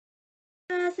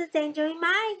guys, it's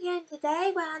AngelHimari here, and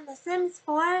today we're on The Sims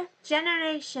 4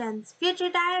 Generations Future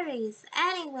Diaries.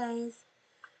 Anyways,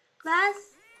 last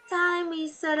time we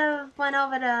sort of went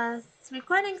over the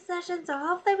recording session, so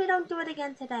hopefully we don't do it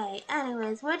again today.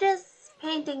 Anyways, we're just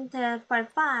painting for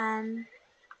fun.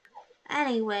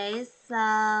 Anyways,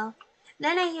 so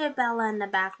then I hear Bella in the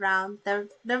background. The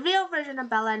real version of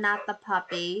Bella, not the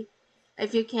puppy.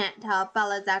 If you can't tell,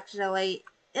 Bella's actually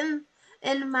in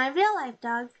my real life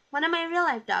dog. One of my real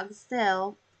life dogs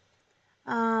still.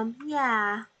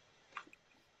 Yeah.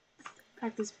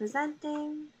 Practice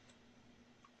presenting.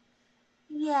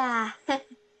 Yeah.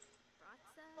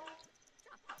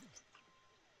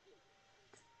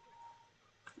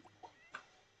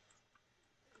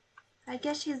 I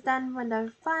guess she's done with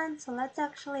her fun, so let's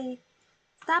actually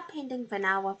stop painting for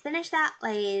now. We'll finish that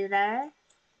later.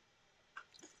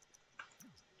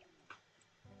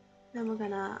 Then we're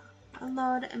gonna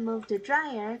unload and move to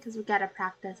dryer because we gotta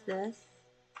practice this.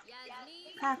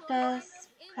 Practice,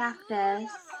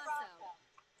 practice.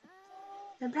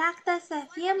 Then practice a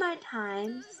few more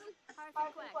times.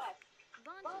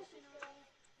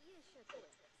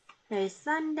 There's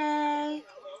Sunday.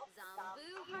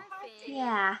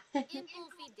 Yeah.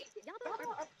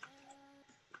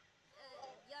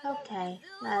 Okay,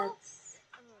 let's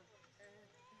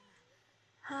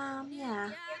yeah.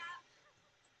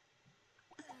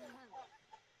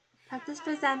 Practice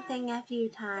presenting a few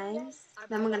times.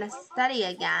 Then we're gonna study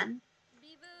again.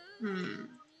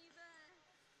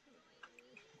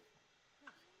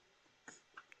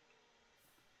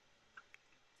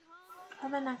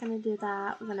 Probably not gonna do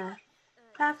that. We're gonna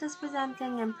practice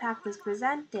presenting and practice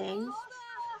presenting.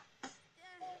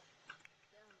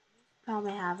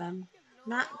 Probably have him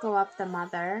not go up the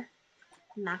mother,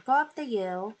 not go up the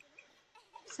U,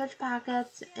 search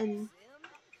packets and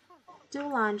do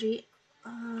laundry.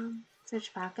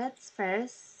 Search packets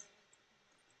first.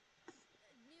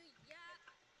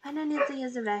 I don't need to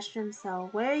use the restroom, so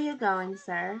where are you going,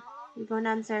 sir? You going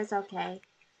downstairs? Okay.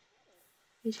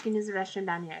 You can use the restroom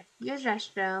down here. Use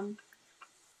restroom.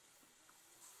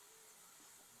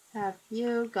 Have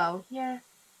you go here.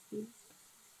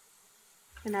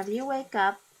 And have you wake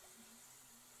up.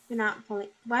 You're not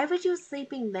fully. Why were you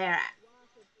sleeping there?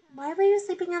 Why were you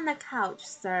sleeping on the couch,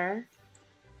 sir?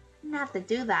 You didn't have to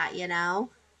do that, you know.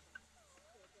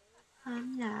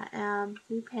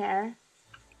 Repair.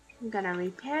 I'm gonna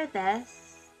repair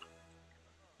this.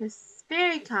 Just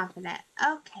very confident.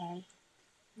 Okay.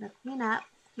 I'm gonna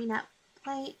clean up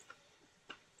plate.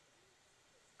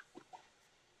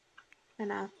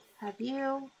 Gonna have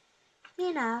you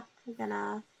clean up. We're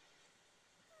gonna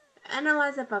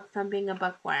analyze a book from being a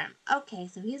bookworm. Okay,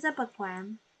 so he's a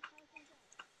bookworm.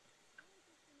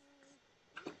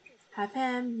 Have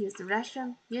him use the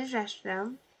restroom. Use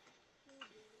restroom.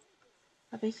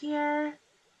 Over here.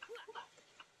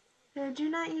 Do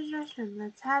not use restroom.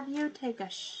 Let's have you take a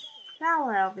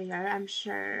shower over here, I'm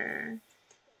sure.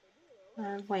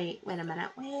 Wait a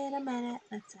minute.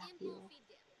 Let's have you.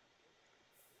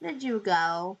 Where did you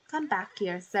go? Come back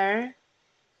here, sir.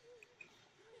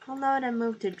 Unload and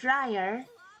move to dryer.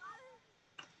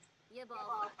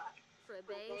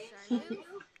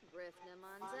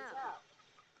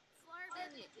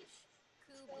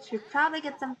 Should probably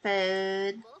get some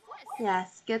food.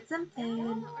 Yes, get some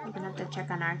food. We're gonna have to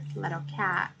check on our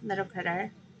little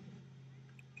critter.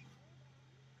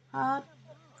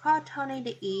 Call Tony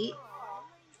to eat.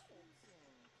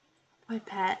 Poor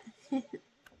pet.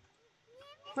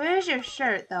 Where's your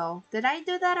shirt, though? Did I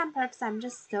do that on purpose? I'm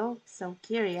just still so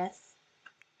curious.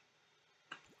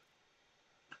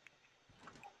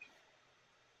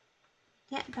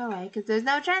 Can't throw away because there's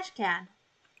no trash can.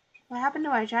 What happened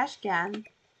to our trash can?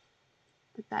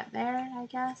 Put that there, I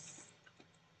guess.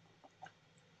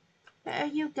 Where are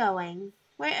you going?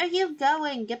 Where are you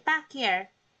going? Get back here.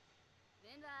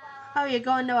 Oh, you're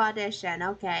going to audition.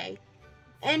 Okay.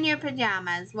 In your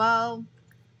pajamas. Well,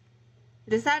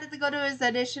 he decided to go to his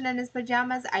audition in his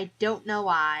pajamas. I don't know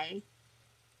why.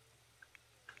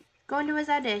 Going to his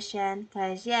audition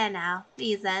because, yeah, now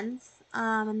reasons.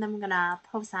 And then we're gonna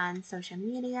post on social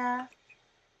media.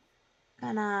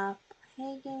 Gonna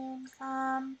play games.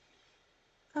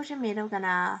 Social media. We're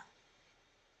gonna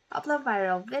upload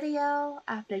viral video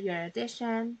after your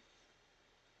audition.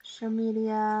 Social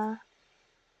media.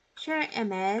 Share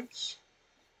image.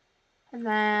 And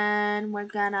then we're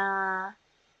gonna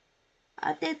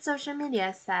update social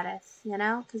media status, you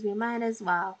know, because we might as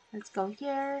well. Let's go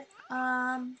here.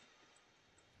 Have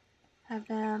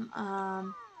them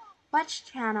watch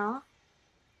channel.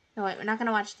 No wait, we're not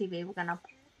gonna watch TV. We're gonna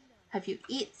have you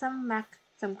eat some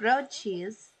grilled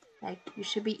cheese, like you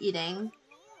should be eating.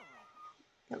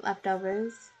 With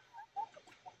leftovers.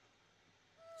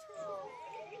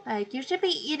 Like, you should be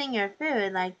eating your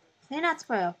food. Like, do not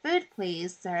spoil food,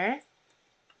 please, sir.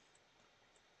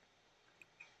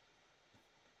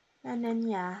 And then,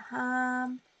 yeah,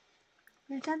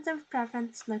 utensil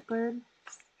preference liquid.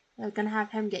 We're gonna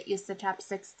have him get used to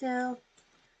chopsticks too.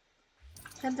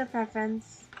 Utensil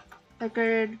preference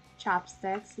liquid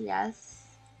chopsticks, yes.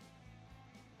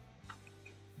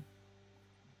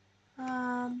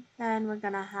 Then we're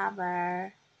gonna have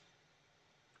our.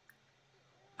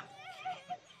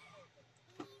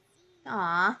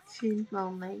 Aw, she's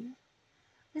lonely.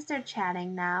 We start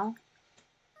chatting now.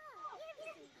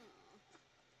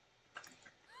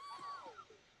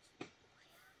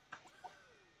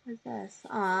 What's this?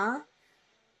 Aw.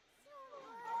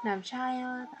 No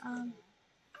child.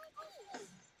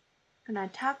 Gonna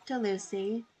talk to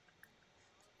Lucy.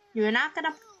 You're not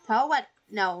gonna tell what?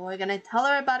 No, we're gonna tell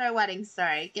her about our wedding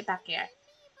story. Get back here.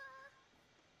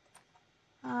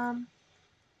 Let's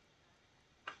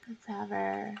have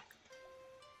her.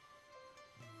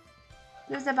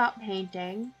 This is about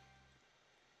painting.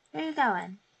 Where you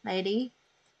going, lady?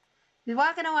 She's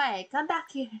walking away. Come back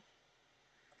here.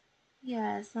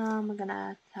 Yes, we're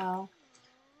gonna tell.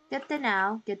 Get to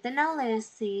know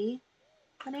Lucy.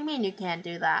 What do you mean you can't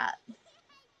do that?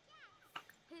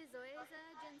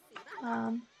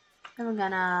 Then we're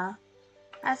gonna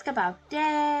ask about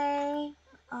Day.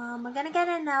 We're gonna get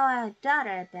to know our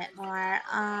daughter a bit more.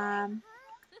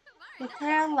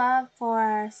 Declare love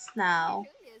for Snow.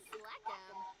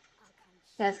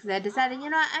 Yes, because I decided, you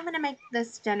know what, I'm gonna make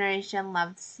this generation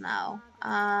love snow.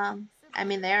 I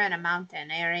mean, they're in a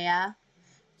mountain area,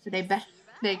 so they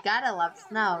gotta love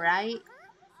snow, right?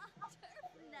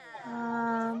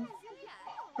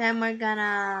 Then we're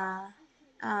gonna,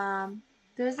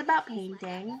 this is about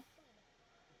painting.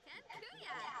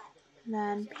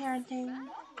 Then parenting.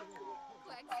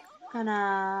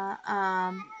 Gonna,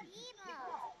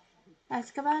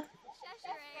 ask about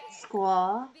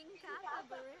school.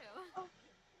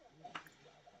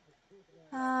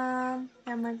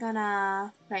 Then we're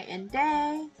gonna write in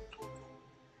Day.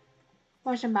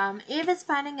 Motion bomb. Eve is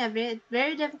finding it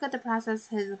very difficult to process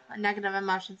his negative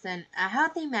emotions in a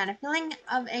healthy manner. Feeling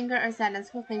of anger or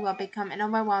sadness quickly will become an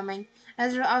overwhelming,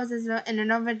 as always in an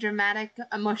overdramatic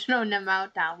emotional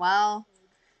meltdown. Well,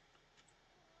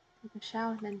 take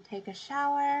a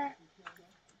shower.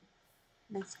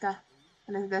 Discuss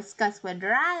with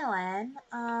Rylan.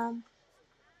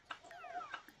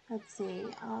 Let's see.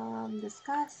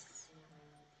 Discuss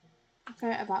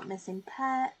about missing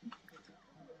pet.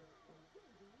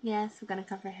 Yes, we're gonna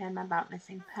cover him about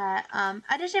missing pet.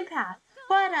 Audition path.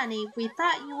 What, honey? We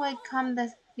thought you would come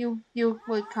this. You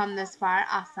would come this far.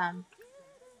 Awesome.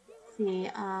 See,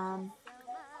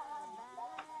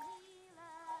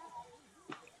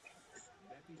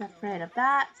 afraid of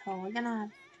that, so we're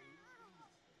gonna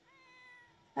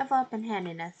level up in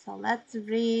handiness. So let's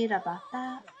read about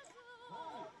that.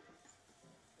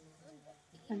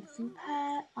 Missing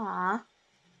pet. Aw.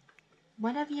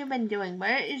 What have you been doing?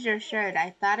 Where is your shirt? I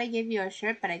thought I gave you a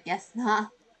shirt, but I guess not.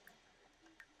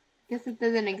 Guess it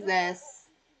doesn't exist.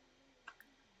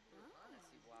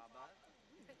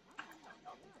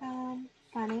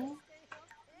 Funny.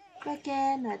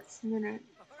 Again, that's minute.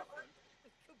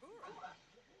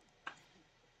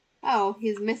 Oh,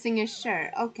 he's missing his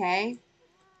shirt. Okay.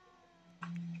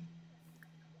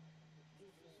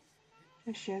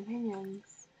 Share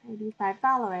opinions. 85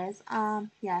 followers.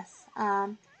 Yes.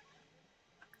 Let's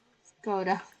go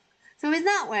to. So he's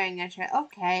not wearing a shirt.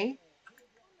 Okay.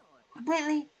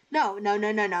 Completely. No.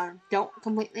 Don't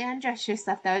completely undress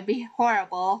yourself. That would be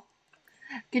horrible.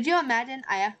 Could you imagine?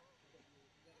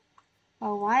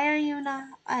 Oh, why are you not?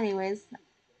 Anyways.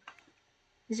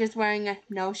 He's just wearing a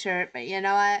no shirt. But you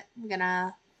know what? I'm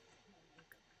gonna.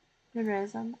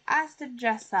 Ask to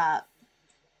dress up.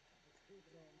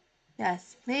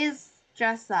 Yes, please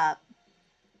dress up.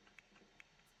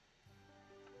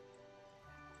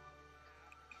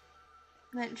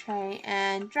 Lint tray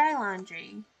and dry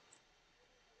laundry.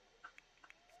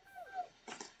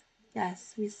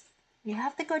 Yes, we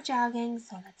have to go jogging,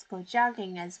 so let's go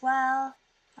jogging as well.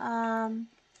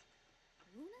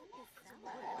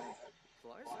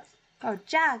 Go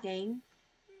jogging.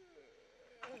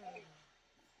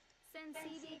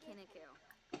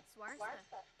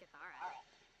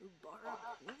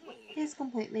 Please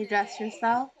completely dress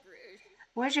yourself.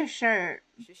 Where's your shirt?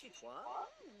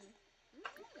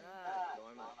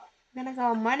 We're gonna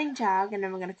go morning jog and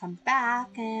then we're gonna come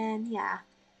back and yeah.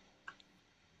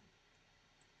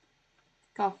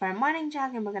 Go for a morning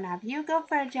jog and we're gonna have you go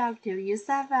for a jog too. You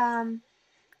still have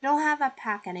don't have a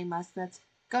pack anymore, so that's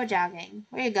Go jogging.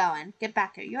 Where you going? Get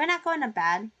back here. You are not going to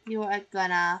bed. You are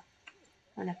gonna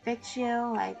fix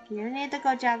you. Like, you need to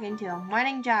go jogging too.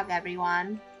 Morning jog,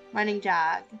 everyone. Morning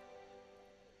jog.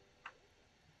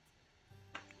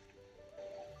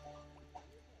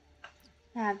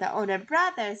 I have the older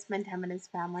brother spend time with his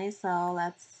family, so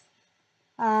let's,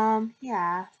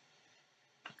 yeah.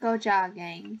 Go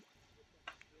jogging.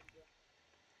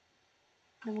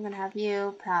 Then we're gonna have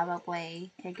you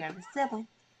probably take care of a sibling.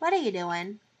 What are you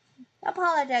doing?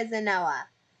 Apologize to Noah.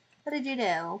 What did you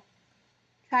do?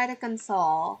 Try to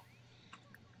console.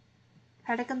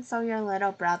 Try to console your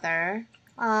little brother.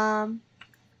 Do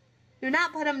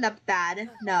not put him to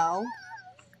bed. No.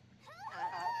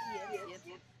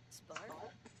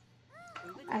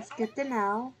 That's good to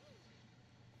know.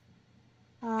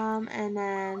 And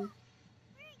then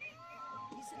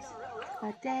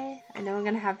that day, and then we're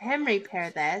gonna have him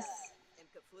repair this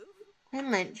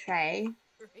Quinlan tray.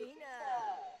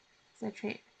 It's a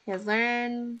trait. He has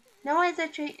learned. No, it's a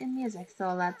trait in music,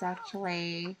 so that's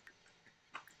actually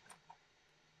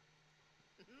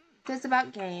just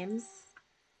about games.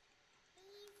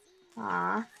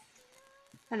 Aw.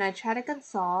 And I try to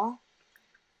console.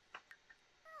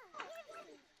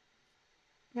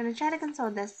 I'm gonna try to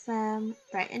console this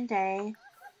brightened day.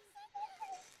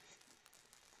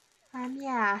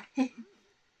 Yeah.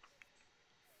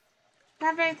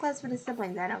 Not very close with his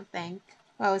siblings, I don't think.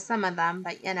 Well, some of them,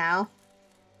 but you know.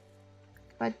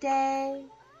 But day.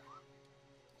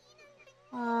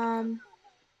 Have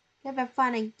a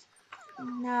funny.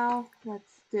 No,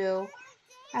 let's do.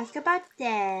 Ask about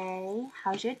day.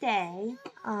 How's your day?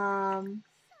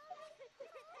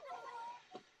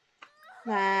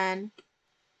 Then.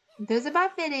 There's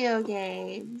about video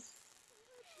games.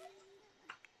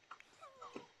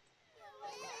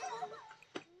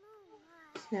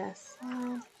 Yes.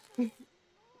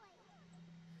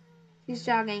 She's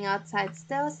jogging outside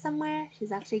still somewhere.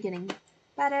 She's actually getting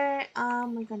better.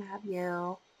 We're gonna have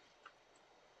you.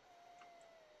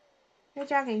 You're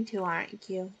jogging too, aren't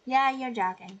you? Yeah, you're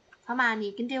jogging. Come on,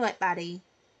 you can do it, buddy.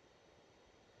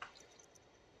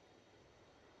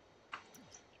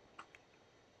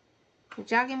 You're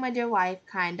jogging with your wife,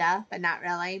 kinda, but not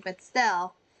really. But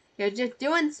still, you're just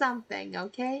doing something,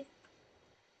 okay?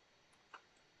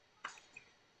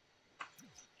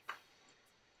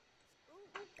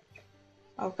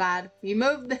 Oh God, you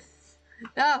moved this.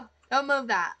 No, don't move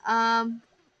that.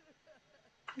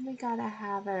 We gotta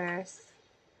have her.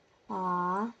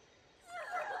 Aw.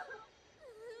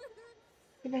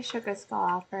 Leave a sugar skull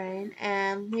offering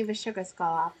and leave a sugar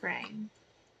skull offering.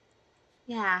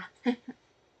 Yeah.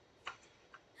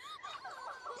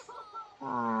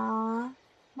 Aw.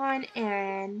 Lauren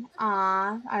Aaron.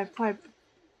 Aw. Our poor.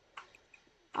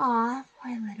 Aw,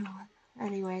 poor little one.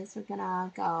 Anyways, we're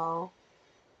gonna go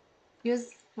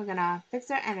we're gonna fix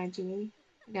our energy.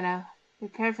 We're gonna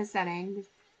prepare for setting.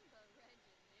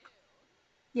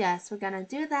 Yes, we're gonna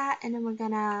do that, and then we're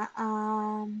gonna,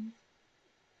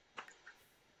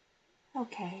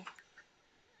 okay.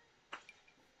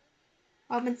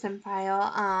 Open some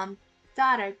file.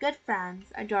 Daughter, good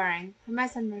friends, adoring. For my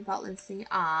son, Revolt Lindsay.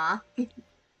 Aw.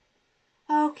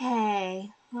 Okay.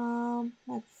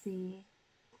 Let's see.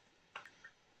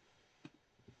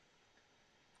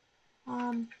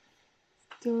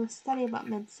 Do study about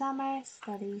midsummer,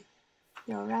 study.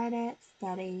 You'll write it,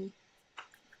 study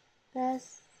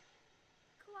this,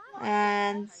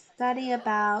 and study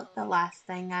about the last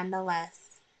thing on the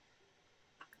list.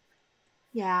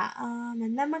 Yeah,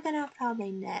 and then we're gonna probably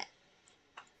knit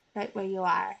right where you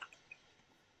are.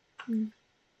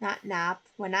 Not nap.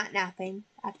 We're not napping.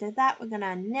 After that, we're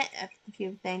gonna knit a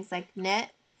few things like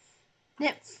knit,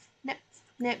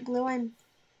 blue and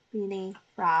beanie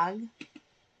frog.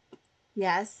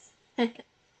 Yes.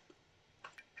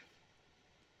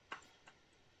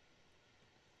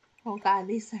 Oh God,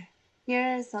 these are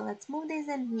here. So let's move these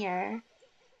in here.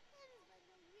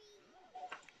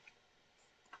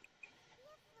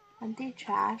 Empty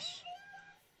trash.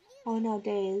 Oh no,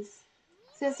 days.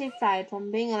 Sissy fried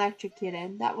from being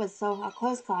electrocuted. That was so a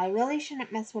close call. I really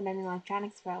shouldn't mess with any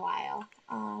electronics for a while.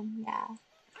 Yeah.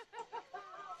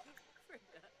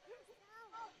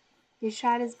 He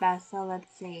tried his best, so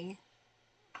let's see.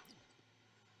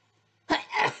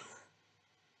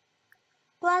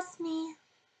 Bless me.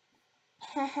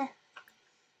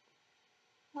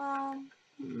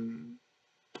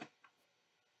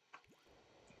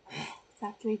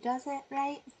 Factory does it,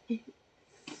 right?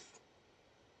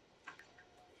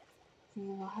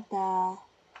 We'll have the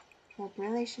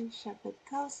relationship with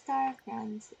co-star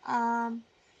friends. Yeah,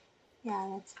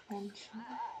 that's French.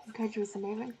 Encourage with some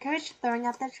encourage throwing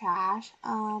out the trash.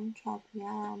 12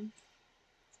 p.m.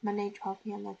 Monday, 12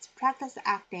 p.m. Let's practice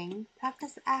acting.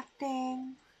 Practice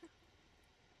acting.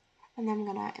 And then I'm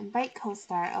gonna invite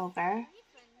co-star over.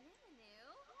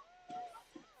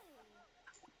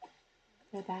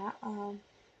 For that,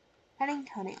 heading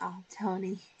Tony. Oh,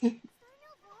 Tony.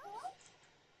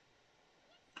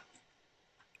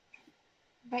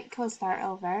 Invite co-star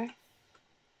over.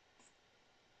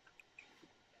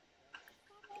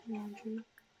 Laundry.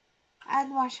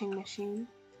 Add washing machine.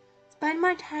 Spend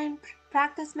more time.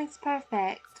 Practice makes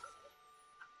perfect.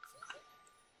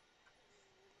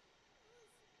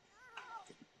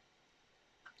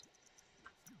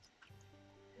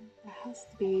 That has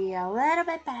to be a little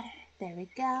bit better. There we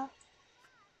go.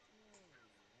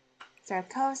 It's our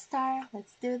co-star.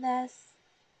 Let's do this.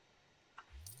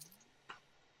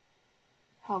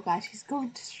 Oh gosh, he's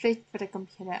going straight for the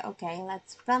computer. Okay,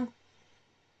 let's film.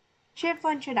 Cheerful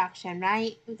introduction,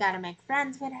 right? We gotta make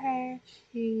friends with her.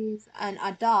 She's an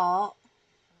adult.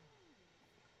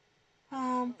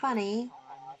 Funny.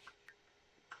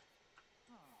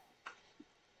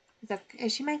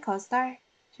 Is she my co-star?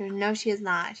 No, she is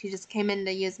not. She just came in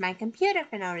to use my computer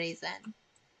for no reason.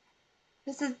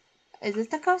 Is this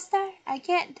the co-star? I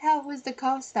can't tell who's the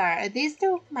co-star. Are these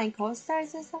two my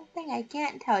co-stars or something? I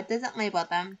can't tell. It doesn't label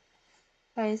them.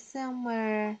 So I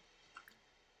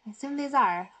assume these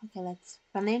are. Okay, let's,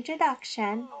 from the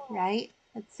introduction, right?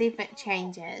 Let's see if it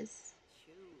changes.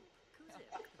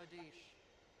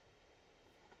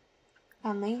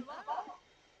 Only.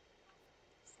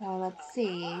 So let's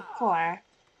see. 4.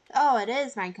 Oh, it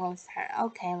is my co-star.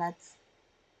 Okay, let's,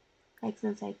 like,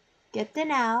 since I get to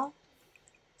know,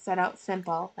 start out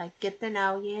simple. Like, get to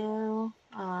know you.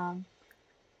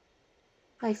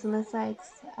 Likes and dislikes.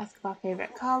 Ask about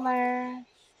favorite color.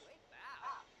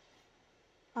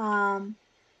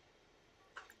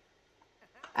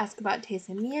 Ask about taste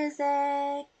in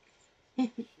music.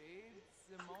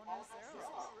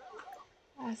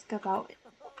 Ask about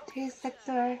taste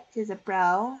sector. She's a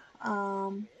bro.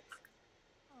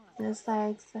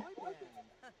 Dislikes.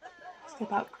 Ask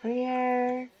about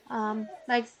career.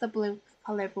 Likes the blue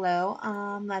color blue.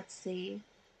 Let's see.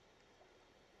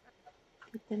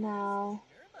 Get to know.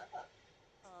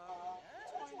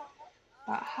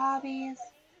 About hobbies.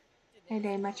 My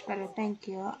day much better, thank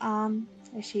you.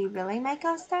 Is she really my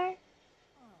co-star?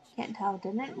 Can't tell.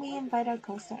 Didn't we invite our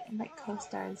co-star? Invite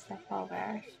co-star and stuff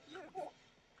over.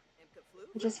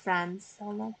 We're just friends, so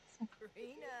let's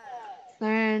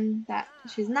learn that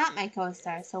she's not my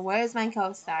co-star. So where's my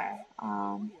co-star?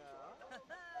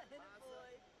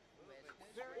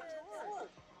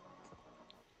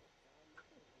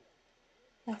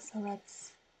 Yeah, so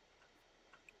let's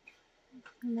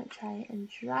try and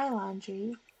dry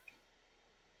laundry.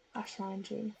 Wash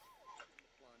laundry.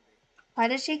 Why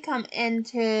did she come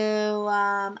into,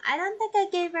 I don't think I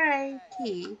gave her a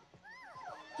key.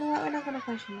 You know what, we're not gonna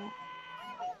question it.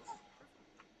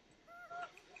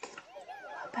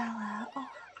 Bella, oh,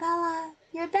 Bella,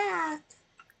 you're back.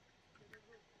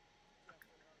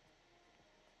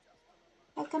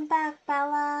 Welcome back,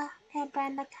 Bella. Pamper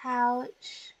on the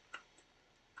couch.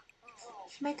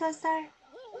 Should my co-star?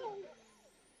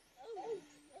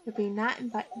 Did we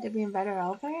invite her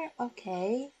over?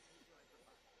 Okay.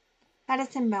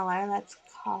 Madison Miller, let's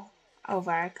call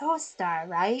over our co-star,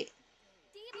 right?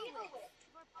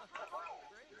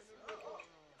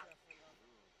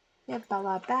 We have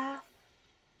Bella back.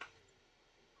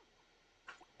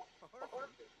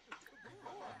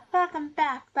 Welcome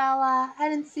back, Bella. I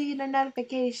didn't see the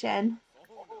notification.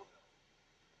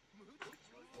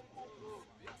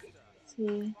 Let's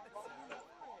see.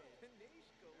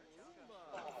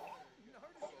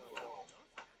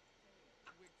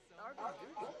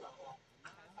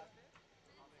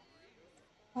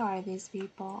 Who are these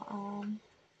people?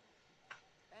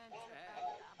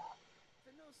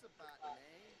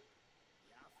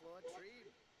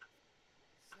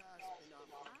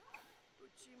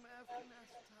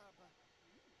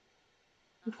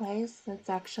 Place that's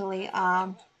actually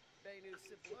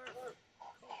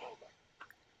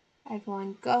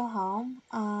everyone go home.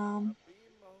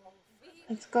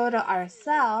 Let's go to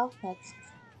ourselves. Let's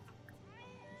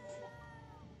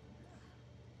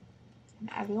send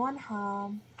everyone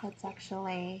home. Let's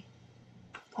actually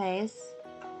place.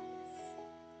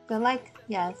 So like,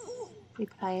 yes,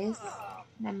 replace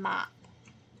and then mop.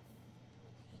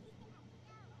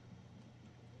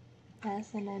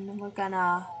 Yes, and then we're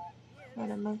gonna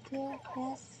move to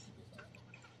yes.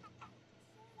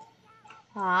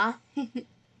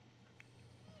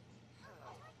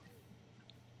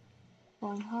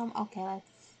 Going home. Okay,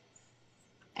 let's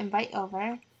invite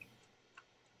over.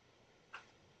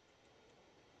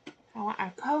 I want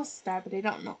our co-star, but I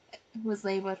don't know who was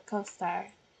labeled co-star.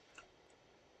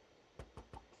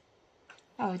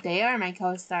 Oh, they are my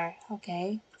co-star.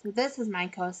 Okay. So this is my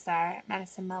co-star,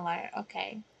 Madison Miller.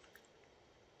 Okay.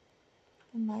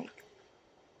 I'm like,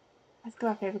 let's go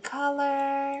our favorite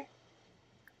color.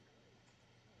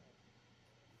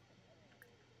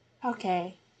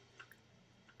 Okay.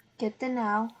 Good to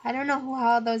know. I don't know who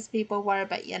all those people were,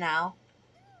 but you know.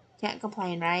 Can't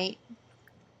complain, right?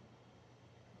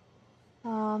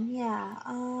 Yeah.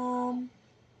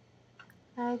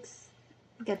 Let's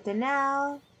get to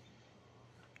know.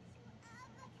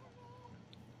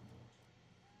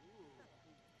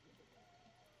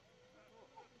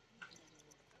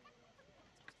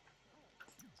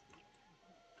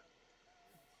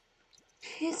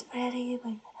 She's pretty, but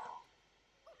you know.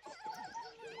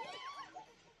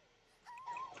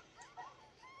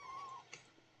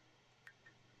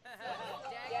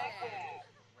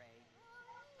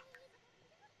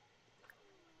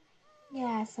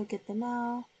 Yeah, so get to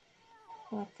know.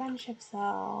 What friendship,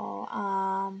 so,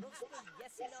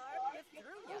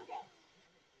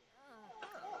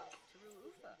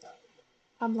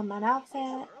 compliment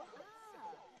outfit.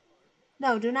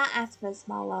 No, do not ask for a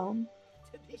small loan.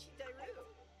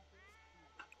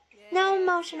 No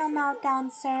emotional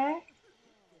meltdown, sir.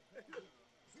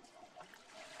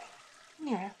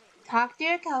 Here, talk to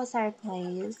your co-star,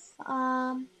 please.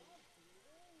 Talk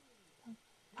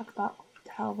about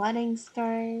her wedding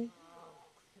story.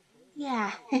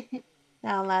 Yeah.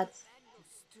 Now let's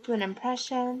do an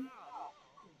impression.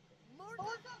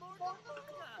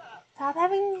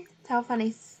 Tell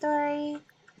funny story.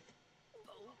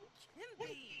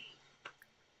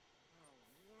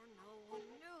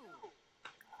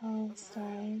 Oh,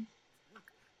 story.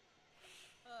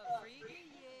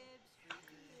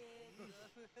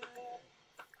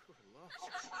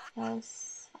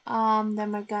 Yes.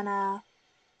 Then we're gonna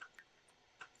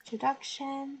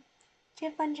introduction.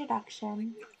 Give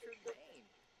introduction.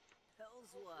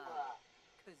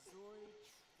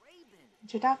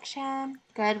 Introduction.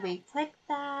 Good, we clicked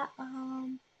that.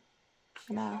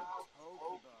 No.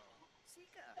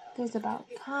 There's about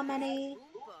comedy.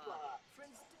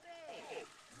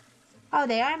 Oh,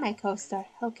 they are my co-star.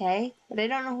 Okay. But I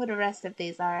don't know who the rest of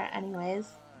these are anyways.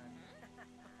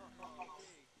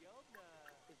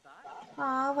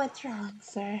 Aw, what's wrong,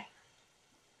 sir?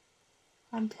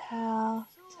 Tell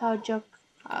a joke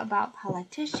about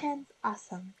politicians.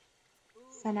 Awesome.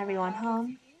 Send everyone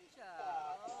home.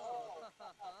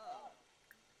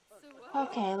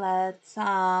 Okay, let's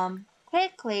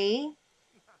quickly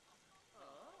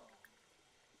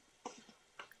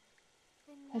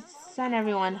send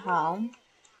everyone home.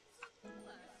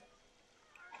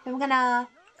 I'm gonna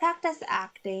practice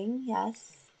acting.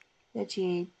 Yes. Did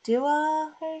she do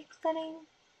her studying?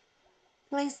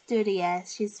 Feeling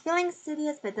studious. She's feeling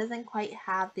studious, but doesn't quite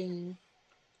have the.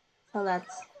 So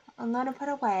I'm gonna put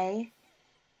away.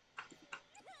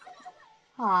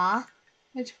 Aw,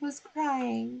 which was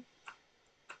crying.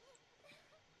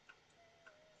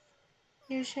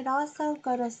 You should also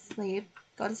go to sleep.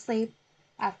 Go to sleep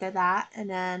after that, and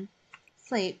then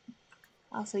sleep.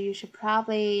 Also, you should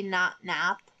probably not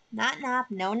nap. Not nap,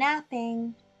 no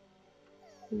napping.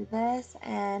 Do this,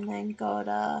 and then go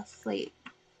to sleep.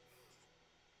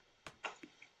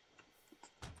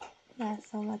 Yeah,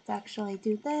 so let's actually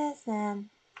do this, and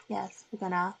yes, we're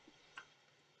gonna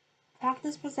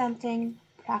practice presenting,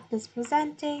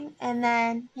 and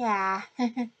then, yeah.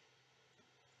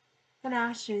 Gonna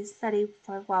actually study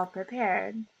for well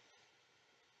prepared.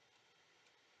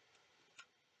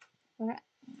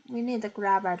 We need to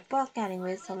grab our book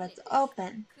anyway, so let's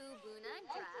open.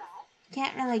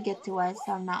 Can't really get to us,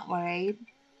 so I'm not worried.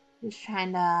 Just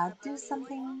trying to do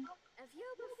something.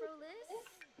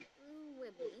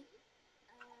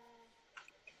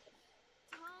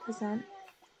 Present.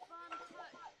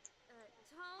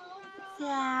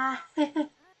 Yeah.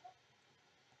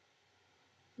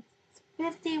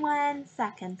 51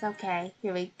 seconds. Okay,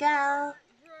 here we go.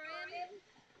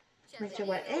 Make sure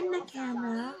we're in the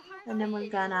camera, and then we're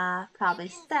gonna probably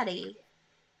study.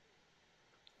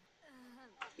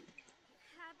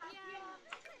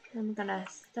 And we're gonna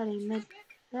study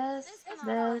this,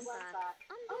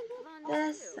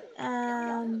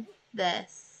 and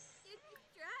this.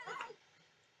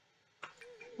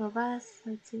 Robust,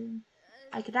 let's see.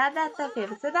 I could add that to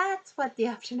favorite. So that's what the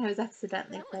option I was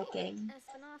accidentally clicking.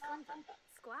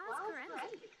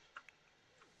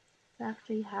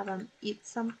 After you have them eat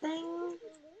something.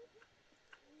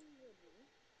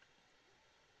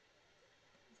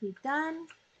 Is he done?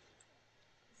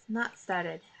 It's not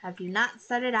started. Have you not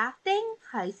started acting?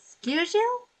 I excuse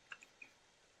you?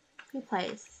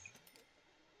 Replace.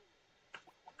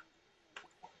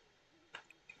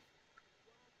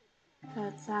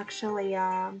 That's actually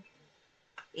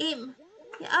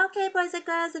okay, boys and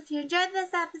girls, if you enjoyed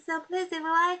this episode, please leave a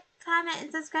like, comment,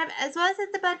 and subscribe, as well as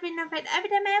hit the button to be notified every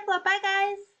time I upload. Bye,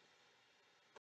 guys!